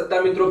પાડવાની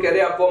સત્તા મિત્રો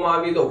ક્યારે આપવામાં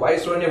આવી? તો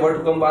વાઇસરોયને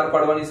વટહુકમ બહાર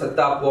પાડવાની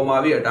સત્તા આપવામાં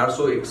આવી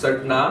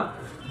 1861 ના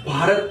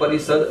ભારત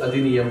પરિષદ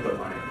અધિનિયમ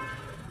પ્રમાણે.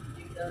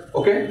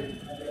 ઓકે,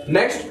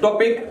 નેક્સ્ટ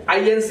ટોપિક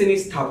આઈએનસી ની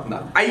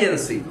સ્થાપના.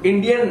 INC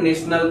Indian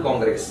National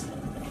Congress.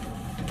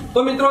 તો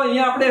મિત્રો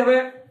અહીંયા આપણે હવે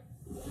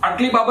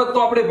આટલી બાબત તો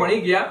આપણે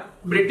ભણી ગયા.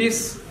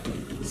 બ્રિટિશ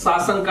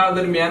શાસનકાળ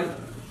દરમિયાન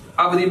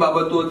આ બધી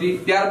બાબતો હતી.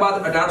 ત્યારબાદ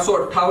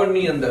 1858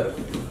 ની અંદર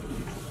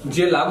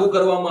જે લાગુ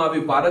કરવામાં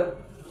આવ્યું ભારત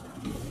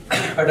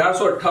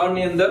 1858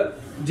 ની અંદર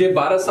જે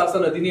ભારત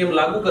શાસન અધિનિયમ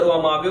લાગુ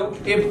કરવામાં આવ્યો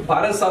એ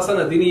ભારત શાસન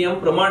અધિનિયમ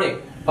પ્રમાણે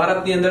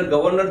ભારતની અંદર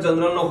ગવર્નર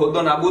જનરલનો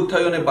હોદ્દો નાબૂદ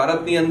થયો અને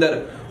ભારતની અંદર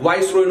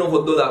વાઇસરોયનો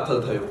હોદ્દો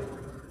દાખલ થયો.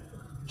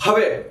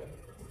 હવે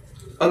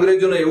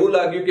અંગ્રેજોને એવું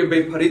લાગ્યું કે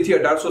ભાઈ ફરીથી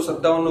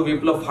 1857 નો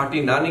વિપ્લવ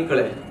ફાટી ના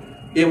નીકળે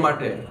એ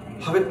માટે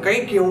હવે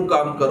કંઈક એવું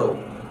કામ કરો,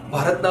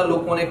 ભારતના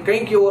લોકોને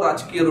કંઈક એવો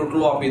રાજકીય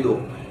રોટલો આપી દો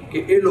કે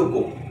એ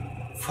લોકો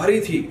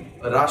ફરીથી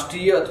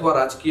રાષ્ટ્રીય અથવા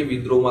રાજકીય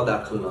વિદ્રોહમાં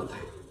દાખલ ન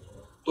થાય.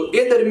 તો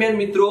એ દરમિયાન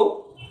મિત્રો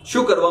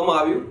શું કરવામાં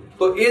આવ્યું?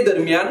 તો એ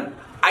દરમિયાન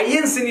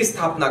આઈએનસી ની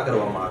સ્થાપના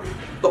કરવામાં આવી.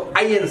 તો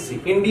આઈએનસી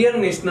ઇન્ડિયન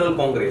નેશનલ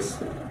કોંગ્રેસ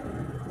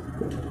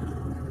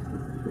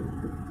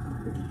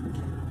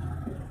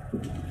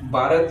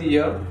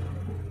ભારતીય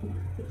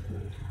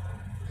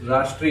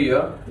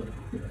રાષ્ટ્રીય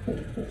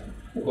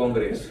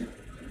કોંગ્રેસ.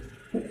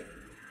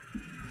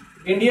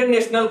 ઇન્ડિયન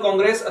નેશનલ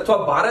કોંગ્રેસ અથવા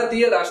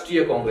ભારતીય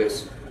રાષ્ટ્રીય કોંગ્રેસ.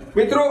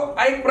 મિત્રો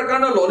આ એક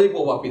પ્રકારનો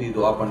લોલીપોપ આપી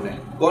દીધો આપણને.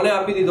 કોને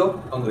આપી દીધો?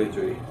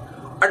 અંગ્રેજોએ.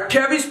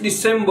 28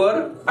 ડિસેમ્બર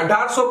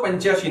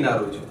 1885 ના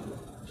રોજ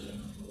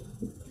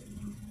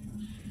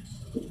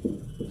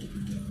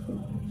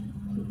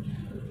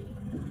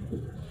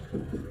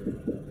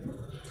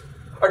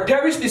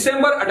 28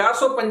 ડિસેમ્બર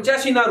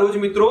 1885 ના રોજ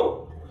મિત્રો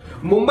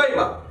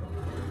મુંબઈમાં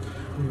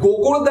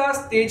ગોકુળદાસ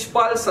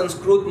તેજપાલ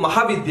સંસ્કૃત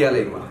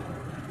મહાવિદ્યાલયમાં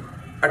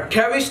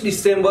 28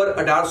 ડિસેમ્બર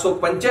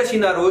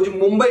 1885 ના રોજ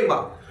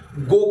મુંબઈમાં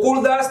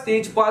ગોકુળદાસ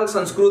તેજપાલ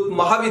સંસ્કૃત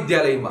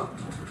મહાવિદ્યાલયમાં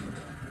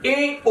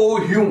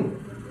AOU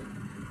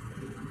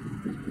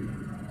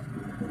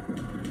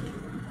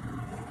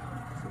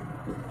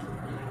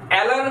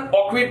એલન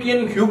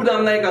ઓક્વિટિયન હ્યુબ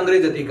નામના એક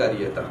અંગ્રેજ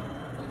અધિકારી હતા.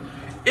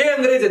 એ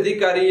અંગ્રેજ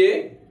અધિકારીએ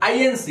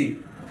આઈએનસી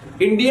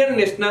ઇન્ડિયન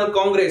નેશનલ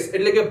કોંગ્રેસ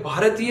એટલે કે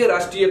ભારતીય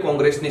રાષ્ટ્રીય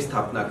કોંગ્રેસની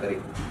સ્થાપના કરી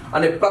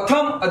અને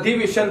પ્રથમ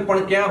અધિવેશન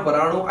પણ ક્યાં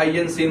ભરાણું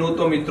આઈએનસી નું?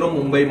 તો મિત્રો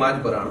મુંબઈમાં જ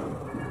ભરાણું.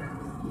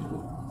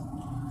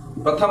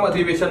 પ્રથમ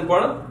અધિવેશન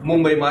પણ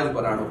મુંબઈમાં જ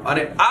ભરાણું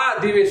અને આ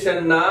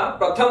અધિવેશનના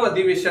પ્રથમ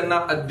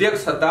અધિવેશનના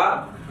અધ્યક્ષ હતા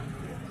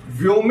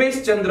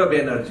વ્યોમેશચંદ્ર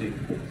બેનર્જી.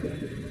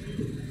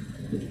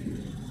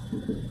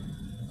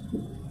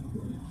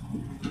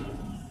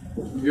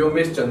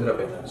 વ્યોમેશચંદ્ર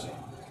બેનર્જી.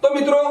 તો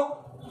મિત્રો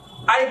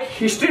આ એક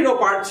હિસ્ટ્રીનો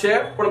પાર્ટ છે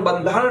પણ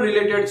બંધારણ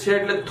રિલેટેડ છે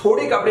એટલે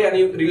થોડીક આપણે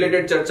આની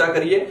રિલેટેડ ચર્ચા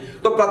કરીએ.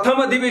 તો પ્રથમ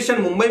અધિવેશન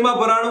મુંબઈમાં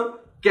ભરાણું.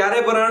 ક્યારે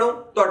ભરાણું?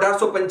 તો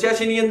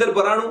 1885 ની અંદર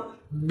ભરાણું.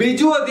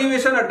 બીજું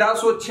અધિવેશન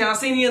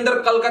 1886 ની અંદર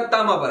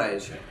કલકત્તામાં ભરાય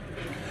છે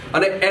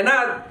અને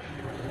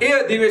એ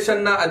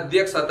અધિવેશનના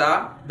અધ્યક્ષ હતા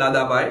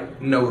દાદાભાઈ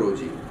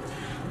નવરોજી.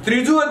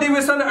 ત્રીજું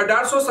અધિવેશન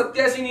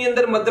 1887 ની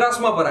અંદર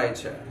મદ્રાસમાં ભરાય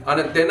છે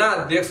અને તેના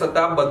અધ્યક્ષ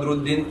હતા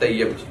બદરુદ્દીન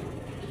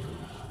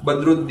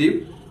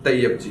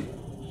તૈયબજી.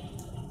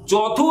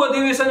 ચોથું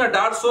અધિવેશન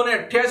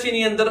 1888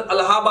 ની અંદર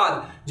અલ્હાબાદ,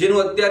 જેનું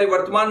અત્યારે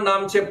વર્તમાન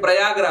નામ છે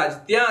પ્રયાગરાજ,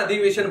 ત્યાં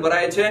અધિવેશન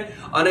ભરાય છે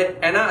અને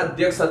એના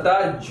અધ્યક્ષ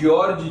હતા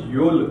જ્યોર્જ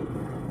યુલ.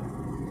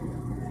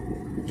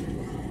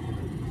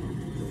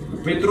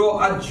 મિત્રો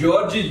આ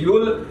જ્યોર્જ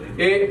યુલ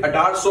એ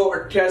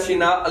 1888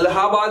 ના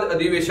અલ્હાબાદ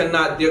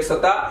અધિવેશનના અધ્યક્ષ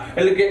હતા.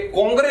 એટલે કે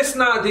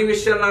કોંગ્રેસના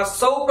અધિવેશનના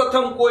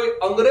સૌપ્રથમ કોઈ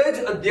અંગ્રેજ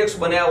અધ્યક્ષ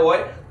બન્યા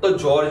હોય તો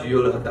જ્યોર્જ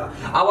યુલ હતા.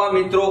 આવા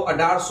મિત્રો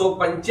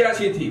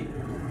 1885 થી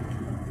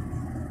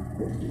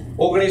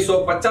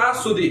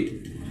 1950 સુધી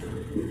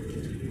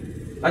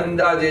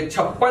અંદાજે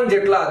 56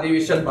 જેટલા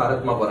અધિવેશન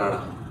ભારતમાં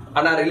ભરાણા.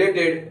 આના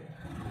રિલેટેડ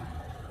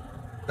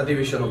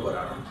અધિવેશનો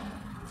ભરાણા.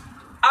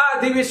 આ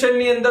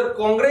અધિવેશનની અંદર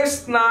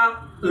કોંગ્રેસના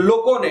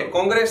લોકોને,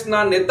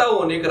 કોંગ્રેસના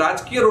નેતાઓને એક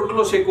રાજકીય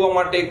રોટલો શેકવા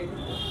માટે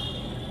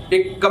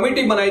એક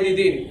કમિટી બનાવી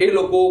દીધી. એ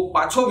લોકો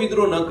પાછો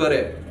વિદ્રોહ ન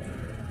કરે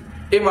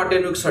એ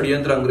માટેનું એક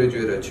ષડયંત્ર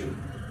અંગ્રેજોએ રચ્યું.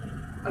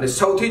 અને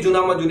સૌથી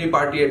જૂનામાં જૂની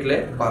પાર્ટી એટલે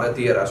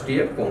ભારતીય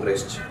રાષ્ટ્રીય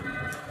કોંગ્રેસ છે.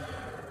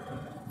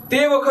 તે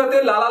વખતે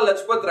લાલા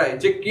લજપત રાય,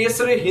 જે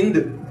કેસરે હિન્દ,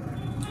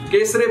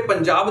 કેસરે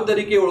પંજાબ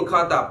તરીકે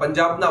ઓળખાતા,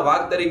 પંજાબના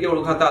વાઘ તરીકે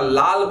ઓળખાતા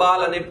લાલ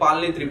બાલ અને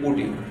પાલની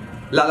ત્રિપુટી,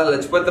 લાલા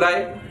લજપત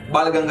રાય,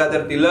 બાલ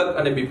ગંગાધર તિલક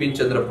અને બિપિન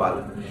ચંદ્ર પાલ,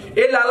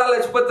 એ લાલા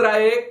લજપત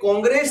રાયે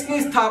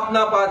કોંગ્રેસની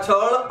સ્થાપના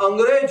પાછળ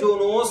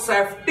અંગ્રેજોનો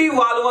સેફટી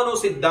વાલ્વનો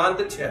સિદ્ધાંત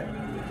છે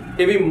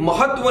એવી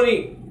મહત્વની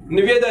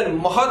નિવેદન,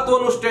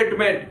 મહત્વનું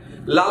સ્ટેટમેન્ટ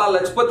લાલા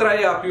લજપત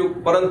રાયે આપ્યું.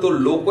 પરંતુ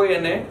લોકો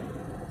એને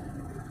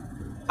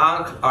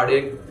આંખ આડે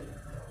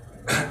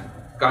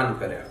કાન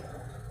કર્યા.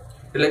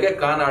 એટલે કે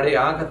કાન આડે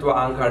આંખ અથવા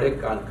આંખ આડે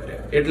કાન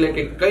કર્યા. એટલે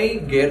કે કઈ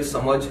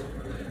ગેરસમજ,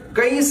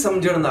 કઈ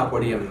સમજણ ના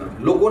પડી એમના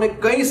લોકોને,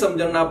 કઈ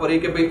સમજણ ના પડી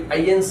કે ભાઈ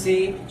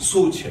આઈએનસી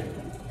શું છે.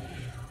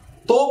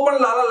 તો પણ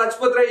લાલા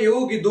લજપત રાય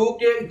એવું કીધું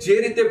કે જે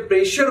રીતે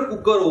પ્રેશર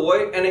કુકર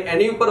હોય અને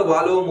એની ઉપર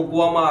વાલ્વ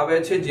મૂકવામાં આવે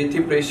છે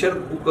જેથી પ્રેશર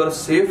કુકર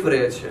સેફ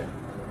રહે છે,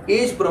 એ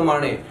જ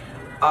પ્રમાણે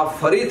આ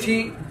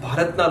ફરીથી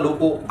ભારતના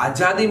લોકો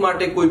આઝાદી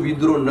માટે કોઈ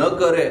વિદ્રોહ ન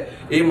કરે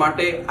એ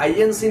માટે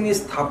આઈએનસી ની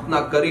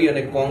સ્થાપના કરી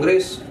અને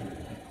કોંગ્રેસ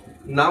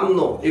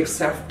નામનો એક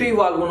સેફટી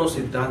વાલ્વનો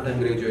સિદ્ધાંત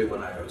અંગ્રેજોએ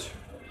બનાવ્યો છે.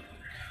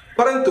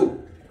 પરંતુ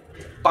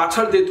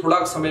પાછળથી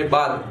થોડાક સમય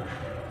બાદ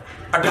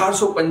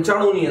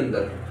 1895 ની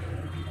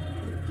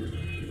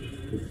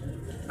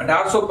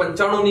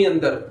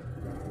અંદર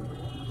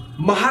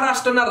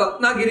મહારાષ્ટ્રના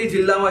રત્નાગિરી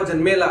જિલ્લામાં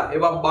જન્મેલા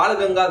એવા બાળ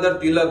ગંગાધર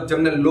તિલક,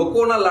 જેમને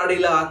લોકોના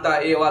લાડીલા હતા,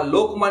 એવા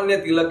લોકમાન્ય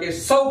તિલકે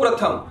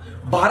સૌપ્રથમ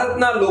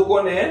ભારતના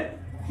લોકોને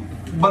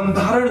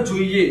બંધારણ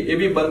જોઈએ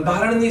એવી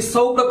બંધારણની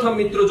સૌપ્રથમ,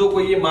 મિત્રો, જો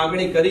કોઈએ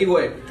માંગણી કરી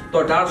હોય તો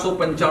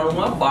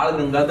 1895 બાળ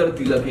ગંગાધર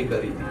તિલકે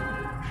કરી હતી.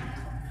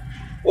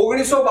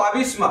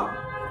 1922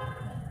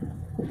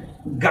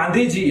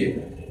 ગાંધીજીએ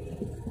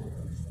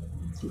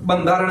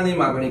બંધારણની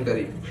માંગણી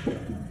કરી.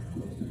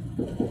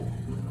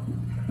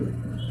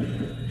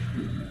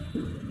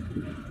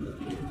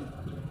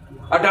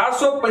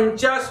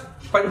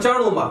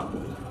 1895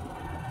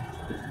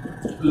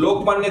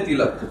 લોકમાન્ય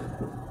તિલક,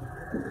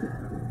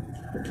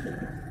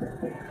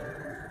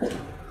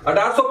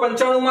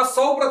 1895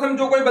 સૌપ્રથમ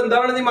જો કોઈ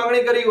બંધારણની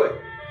માંગણી કરી હોય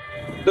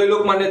તો એ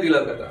લોકમાન્ય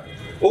તિલક હતા.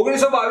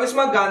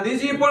 1922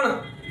 ગાંધીજી પણ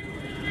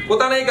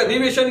પોતાના એક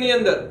અધિવેશનની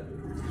અંદર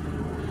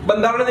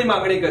બંધારણની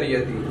માંગણી કરી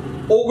હતી.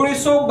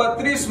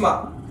 1932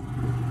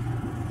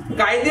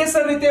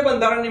 કાયદેસર રીતે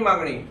બંધારણની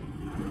માંગણી,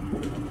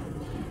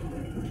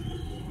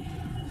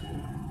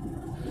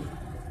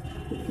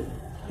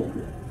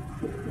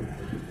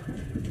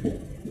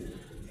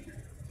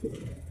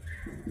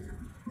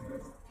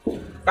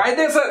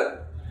 કાયદેસર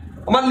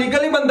અમારે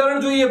લીગલી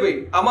બંધારણ જોઈએ ભાઈ,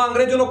 આમાં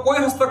અંગ્રેજોનો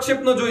કોઈ હસ્તક્ષેપ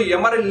ન જોઈએ,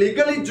 અમારે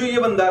લીગલી જ જોઈએ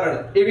બંધારણ,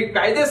 એવી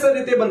કાયદેસર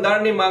રીતે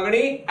બંધારણની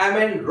માંગણી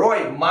એમ.એન.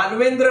 રોય,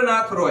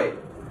 માનવેન્દ્રનાથ રોય,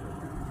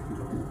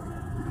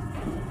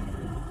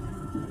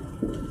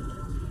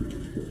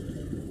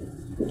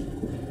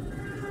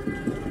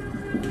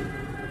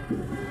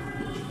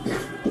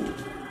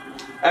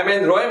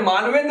 એમ.એન. રોય,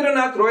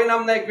 માનવેન્દ્રનાથ રોય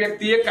નામના એક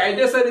વ્યક્તિએ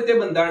કાયદેસર રીતે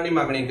બંધારણની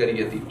માંગણી કરી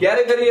હતી.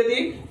 ક્યારે કરી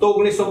હતી? તો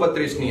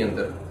 1932 ની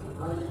અંદર.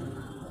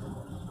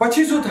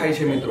 પછી શું થાય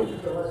છે મિત્રો?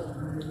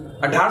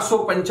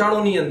 1895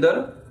 ની અંદર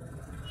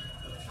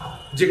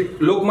જે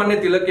લોકમાન્ય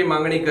તિલકે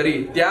માંગણી કરી,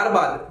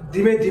 ત્યારબાદ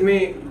ધીમે ધીમે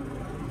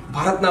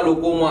ભારતના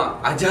લોકોમાં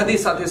આઝાદી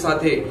સાથે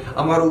સાથે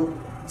અમારું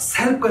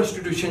સેલ્ફ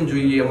કોન્સ્ટિટ્યુશન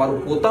જોઈએ, અમારું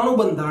પોતાનું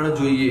બંધારણ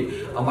જોઈએ,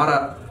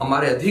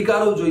 અમારે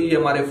અધિકારો જોઈએ,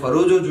 અમારે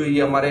ફરજો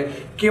જોઈએ, અમારે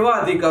કેવા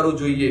અધિકારો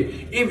જોઈએ,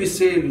 એ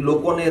વિશે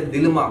લોકોને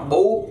દિલમાં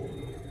બહુ,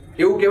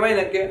 એવું કહેવાય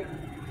ને કે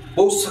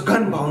બહુ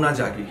સઘન ભાવના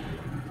જાગી.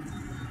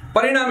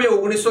 પરિણામે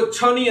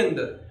 1906 ની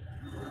અંદર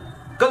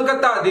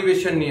કલકત્તા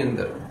અધિવેશનની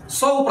અંદર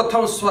સૌ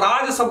પ્રથમ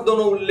સ્વરાજ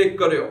શબ્દનો ઉલ્લેખ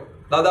કર્યો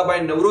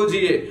દાદાભાઈ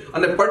નવરોજીએ.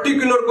 અને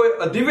પર્ટિક્યુલર કોઈ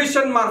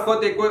અધિવેશન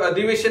મારફતે, કોઈ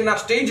અધિવેશનના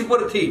સ્ટેજ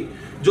પરથી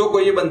જો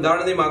કોઈએ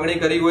બંધારણની માંગણી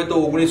કરી હોય તો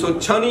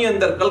 1906 ની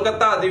અંદર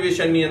કલકત્તા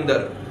અધિવેશનની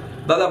અંદર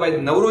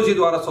દાદાભાઈ નવરોજી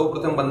દ્વારા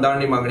સૌપ્રથમ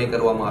બંધારણની માંગણી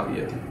કરવામાં આવી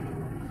હતી.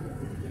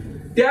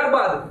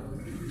 ત્યારબાદ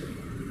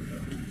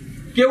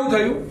કેવું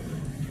થયું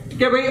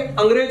કે ભાઈ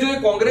અંગ્રેજોએ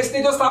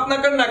કોંગ્રેસની તો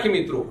સ્થાપના કરી નાખી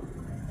મિત્રો,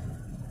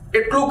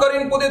 એટલું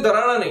કરીને પોતે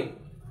ધરાણા નહીં.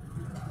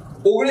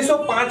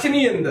 1905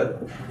 ની અંદર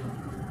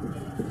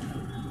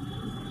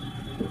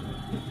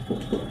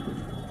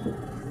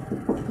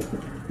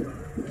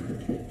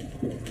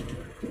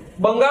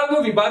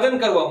બંગાળનું વિભાજન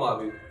કરવામાં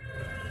આવ્યું.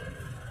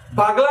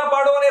 ભાગલા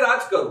પાડો અને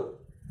રાજ કરો.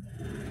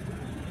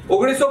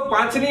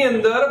 1905 ની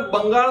અંદર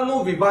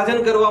બંગાળનું વિભાજન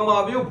કરવામાં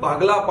આવ્યું.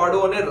 ભાગલા પાડો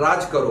અને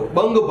રાજ કરો,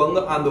 ભંગ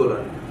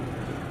આંદોલન.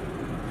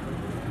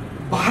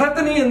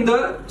 ભારતની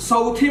અંદર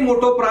સૌથી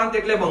મોટો પ્રાંત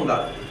એટલે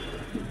બંગાળ.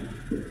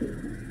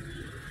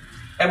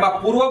 એમાં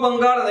પૂર્વ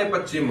બંગાળ અને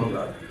પશ્ચિમ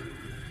બંગાળ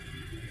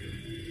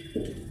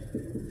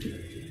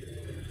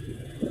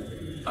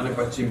અને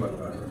પશ્ચિમ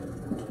બંગાળ.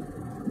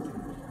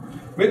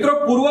 મિત્રો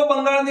પૂર્વ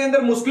બંગાળની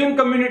અંદર મુસ્લિમ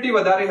કમ્યુનિટી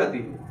વધારે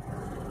હતી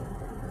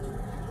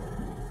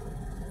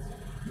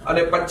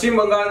અને પશ્ચિમ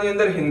બંગાળની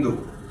અંદર હિન્દુ.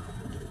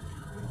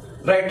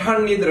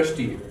 રહેઠાણની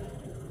દ્રષ્ટિએ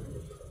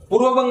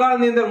પૂર્વ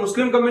બંગાળની અંદર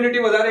મુસ્લિમ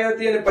કમ્યુનિટી વધારે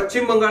હતી અને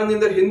પશ્ચિમ બંગાળની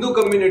અંદર હિન્દુ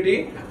કમ્યુનિટી.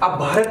 આ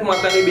ભારત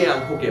માતાની બે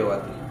આંખો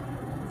કહેવાતી.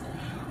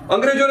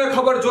 અંગ્રેજોને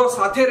ખબર, જો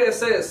સાથે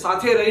રહેશે,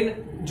 સાથે રહીને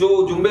જો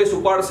ઝુંબેશ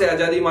ઉપાડશે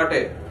આઝાદી માટે,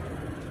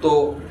 તો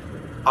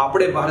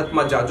આપણે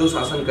ભારતમાં જાજુ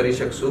શાસન કરી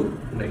શકશું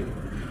નહીં.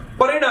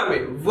 પરિણામે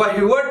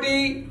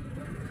વહીવટી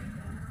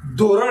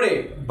ધોરણે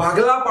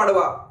ભાગલા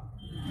પાડવા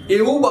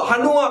એવું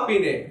બહાનું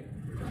આપીને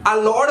આ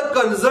લોર્ડ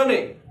કર્ઝને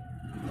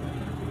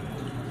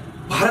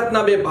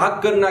ભારતના બે ભાગ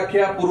કરી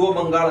નાખ્યા, પૂર્વ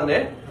બંગાળ અને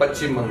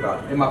પશ્ચિમ બંગાળ.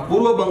 એમાં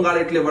પૂર્વ બંગાળ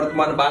એટલે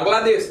વર્તમાન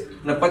બાંગ્લાદેશ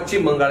અને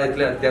પશ્ચિમ બંગાળ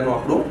એટલે અત્યારનું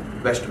આપણું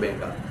વેસ્ટ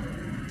બેંગાલ.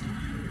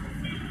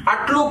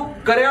 આટલું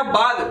કર્યા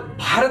બાદ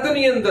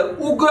ભારતની અંદર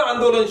ઉગ્ર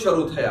આંદોલન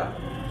શરૂ થયા.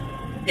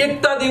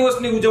 એકતા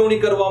દિવસની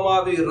ઉજવણી કરવામાં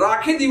આવી,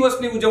 રાખી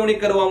દિવસની ઉજવણી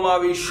કરવામાં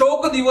આવી,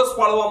 શોક દિવસ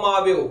પાળવામાં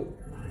આવ્યો,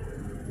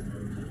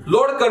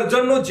 લોર્ડ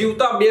કર્ઝનનું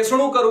જીવતા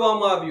બેસણું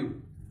કરવામાં આવ્યું.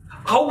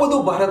 આવું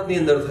બધું ભારતની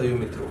અંદર થયું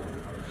મિત્રો.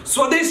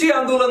 સ્વદેશી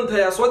આંદોલન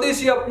થયા,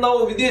 સ્વદેશી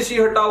અપનાવો, વિદેશી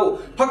હટાવો.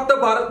 ફક્ત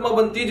ભારતમાં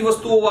બનતી જ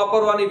વસ્તુઓ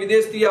વાપરવાની,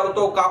 વિદેશથી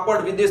આવતો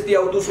કાપડ, વિદેશથી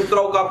આવતું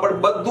સુતરાઉ કાપડ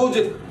બધું જ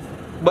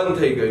બંધ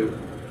થઈ ગયું.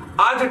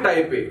 આ જ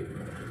ટાઈપે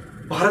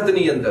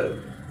ભારતની અંદર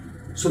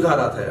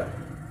સુધારા થયા.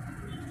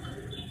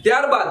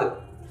 ત્યારબાદ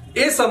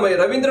એ સમયે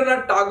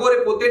રવિન્દ્રનાથ ટાગોરે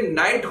પોતે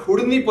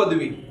નાઇટહુડની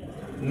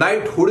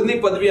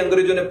પદવી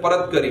અંગ્રેજોને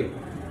પરત કરી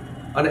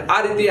અને આ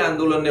રીતે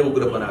આંદોલનને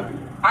ઉગ્ર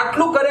બનાવ્યું.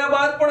 આટલું કર્યા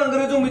બાદ પણ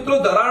અંગ્રેજો મિત્રો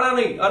ધરાણા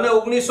નહીં અને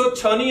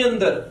 1906 ની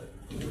અંદર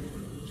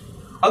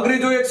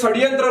અંગ્રેજોએ એક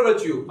ષડયંત્ર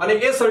રચ્યું અને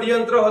એ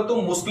ષડયંત્ર હતું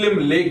મુસ્લિમ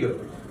લીગ.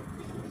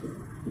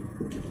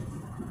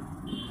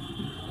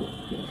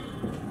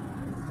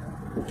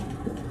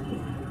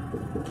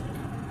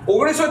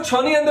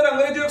 ની અંદર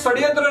અંગ્રેજો એક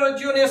ષડયંત્ર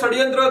રચ્યું અને એ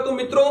ષડયંત્ર હતું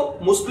મિત્રો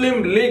મુસ્લિમ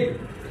લીગ.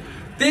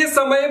 તે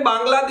સમયે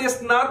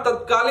બાંગ્લાદેશના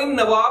તત્કાલીન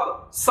નવાબ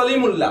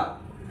સલીમુલ્લાહ,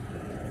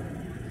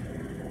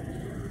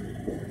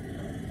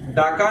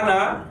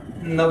 ઢાકાના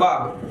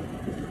નવાબ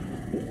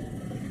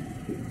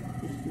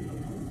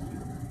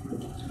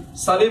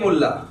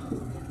સલીમુલ્લાહ,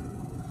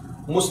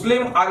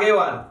 મુસ્લિમ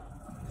આગેવાન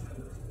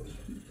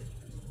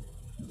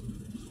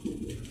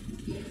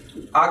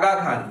આગા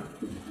ખાન,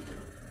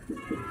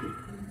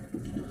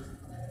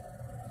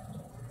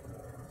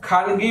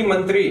 ખાનગી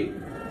મંત્રી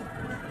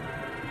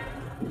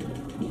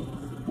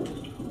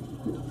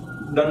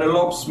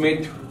ડનલોપ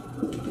સ્મિથ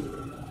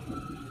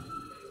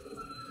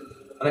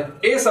અને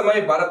એ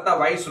સમયે ભારતના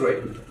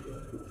વાઇસરોય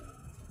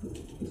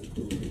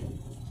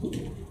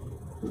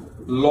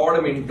લોર્ડ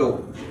મિન્ટો.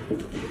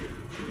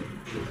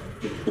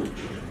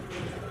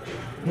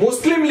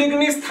 મુસ્લિમ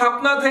લીગની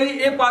સ્થાપના થઈ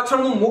એ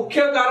પાછળનું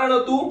મુખ્ય કારણ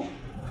હતું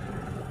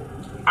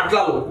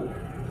આટલા લોકો.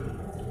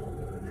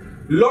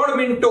 Lord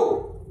Minto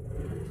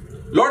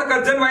lord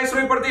Curzon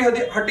viceroy પરથી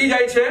હટી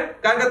જાય છે,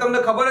 કારણ કે તમને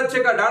ખબર જ છે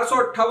કે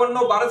 1858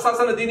 નો ભારત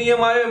શાસન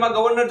અધિનિયમ આવ્યો, એમાં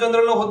ગવર્નર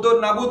જનરલનો હોદ્દો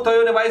નાબૂદ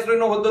થયો અને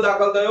વાઇસરોયનો હોદ્દો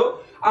દાખલ થયો.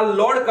 આ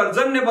લોર્ડ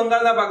કર્ઝનને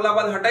બંગાળના ભાગલા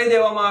બાદ હટાવી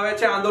દેવામાં આવે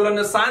છે.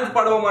 આંદોલનને શાંત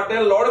પાડવા માટે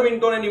લોર્ડ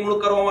મિન્ટોને નિમણૂક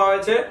કરવામાં આવે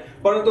છે,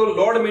 પરંતુ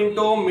લોર્ડ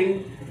મિન્ટો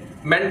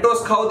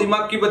મેન્ટોસ ખાઓ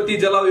દિમાગ કી બત્તી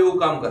જલાવ એવું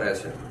કામ કરે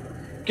છે.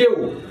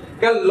 કેવું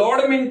કે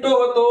લોર્ડ મિન્ટો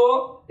હતો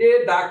એ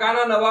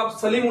ઢાકાના નવાબ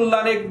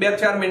સલીમુલ્લાહને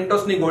 2-4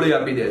 મેન્ટોસની ગોળી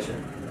આપી દે છે,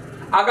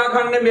 આગા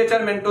ખાનને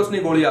 2-4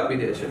 મેન્ટોસની ગોળી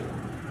આપી દે છે.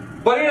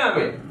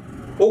 પરિણામે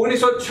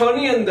 1906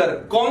 ની અંદર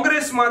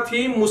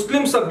કોંગ્રેસમાંથી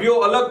મુસ્લિમ સભ્યો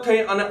અલગ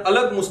થઈ અને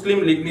અલગ મુસ્લિમ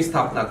લીગની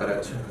સ્થાપના કરે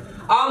છે.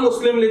 આ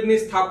મુસ્લિમ લીગની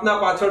સ્થાપના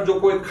પાછળ જો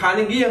કોઈ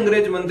ખાનગી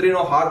અંગ્રેજ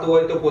મંત્રીનો હાથ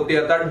હોય તો પોતે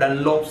હતા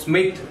ડનલોપ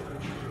સ્મિથ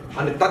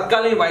અને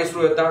તત્કાલીન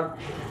વાઇસરોય હતા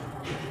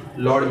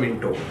લોર્ડ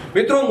મિન્ટો.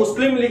 મિત્રો,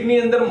 મુસ્લિમ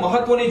લીગની અંદર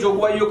મહત્વની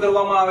જોગવાઈઓ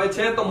કરવામાં આવે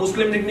છે. તો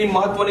મુસ્લિમ લીગની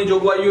મહત્વની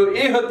જોગવાઈઓ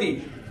એ હતી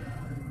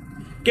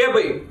કે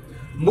ભાઈ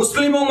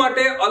મુસ્લિમો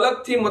માટે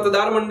અલગથી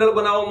મતદાર મંડળ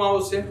બનાવવામાં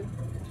આવશે,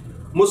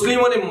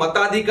 મુસ્લિમોને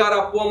મતાધિકાર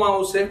આપવામાં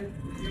આવશે,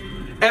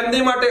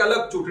 એમની માટે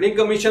અલગ ચૂંટણી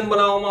કમિશન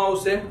બનાવવામાં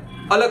આવશે,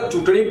 અલગ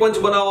ચૂંટણી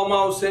પંચ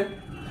બનાવવામાં આવશે.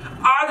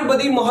 આ જ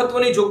બધી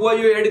મહત્વની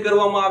જોગવાઈઓ એડ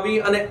કરવામાં આવી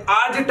અને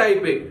આ જ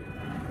ટાઈપે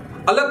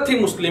અલગથી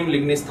મુસ્લિમ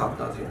લીગની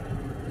સ્થાપના થઈ.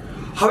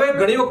 હવે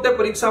ઘણી વખતે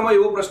પરીક્ષામાં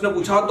એવો પ્રશ્ન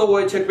પૂછાતો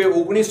હોય છે કે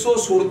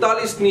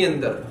 1947 ની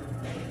અંદર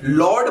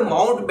લોર્ડ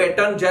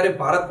માઉન્ટબેટન જ્યારે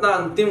ભારતના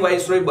અંતિમ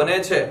વાઇસરોય બને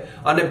છે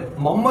અને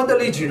મોહમ્મદ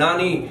અલી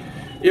જીનાની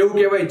એવું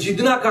કહેવાય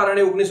જીદના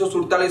કારણે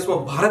 1947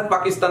 ભારત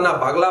પાકિસ્તાનના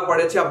ભાગલા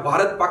પડે છે. આ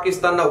ભારત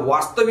પાકિસ્તાનના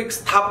વાસ્તવિક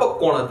સ્થાપક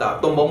કોણ હતા?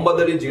 તો મોહમ્મદ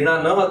અલી જીના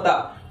ન હતા,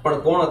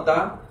 પણ કોણ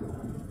હતા?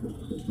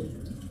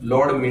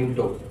 Lord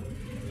Minto.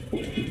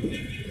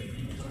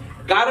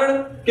 કારણ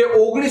કે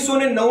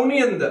 1909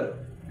 ની અંદર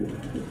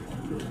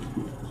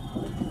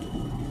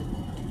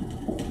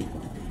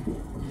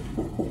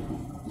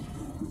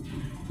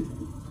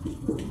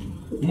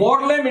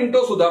મોર્લે મિન્ટો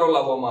સુધારો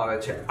લાવવામાં આવે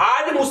છે. આ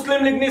જ મુસ્લિમ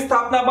લીગની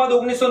સ્થાપના બાદ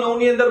 1909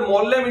 ની અંદર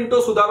મોર્લે મિન્ટો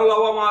સુધારો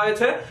લાવવામાં આવે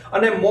છે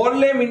અને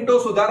મોર્લે મિન્ટો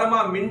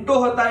સુધારામાં મિન્ટો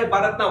હતા એ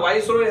ભારતના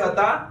વાઇસરોય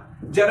હતા,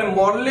 જ્યારે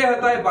મોર્લે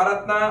હતા એ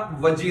ભારતના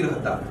વજીર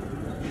હતા.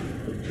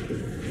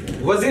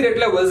 વજીર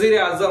એટલે વઝીર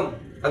આઝમ,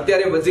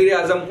 અત્યારે વઝીરે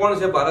આઝમ કોણ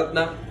છે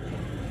ભારતના?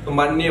 તો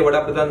માનનીય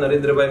વડાપ્રધાન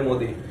નરેન્દ્રભાઈ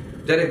મોદી.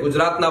 જ્યારે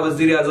ગુજરાતના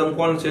વઝીરે આઝમ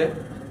કોણ છે?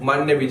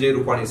 માનનીય વિજય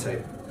રૂપાણી સાહેબ.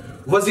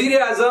 વઝીરે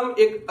આઝમ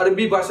એક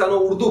અરબી ભાષાનો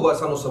ઉર્દુ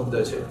ભાષાનો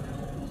શબ્દ છે.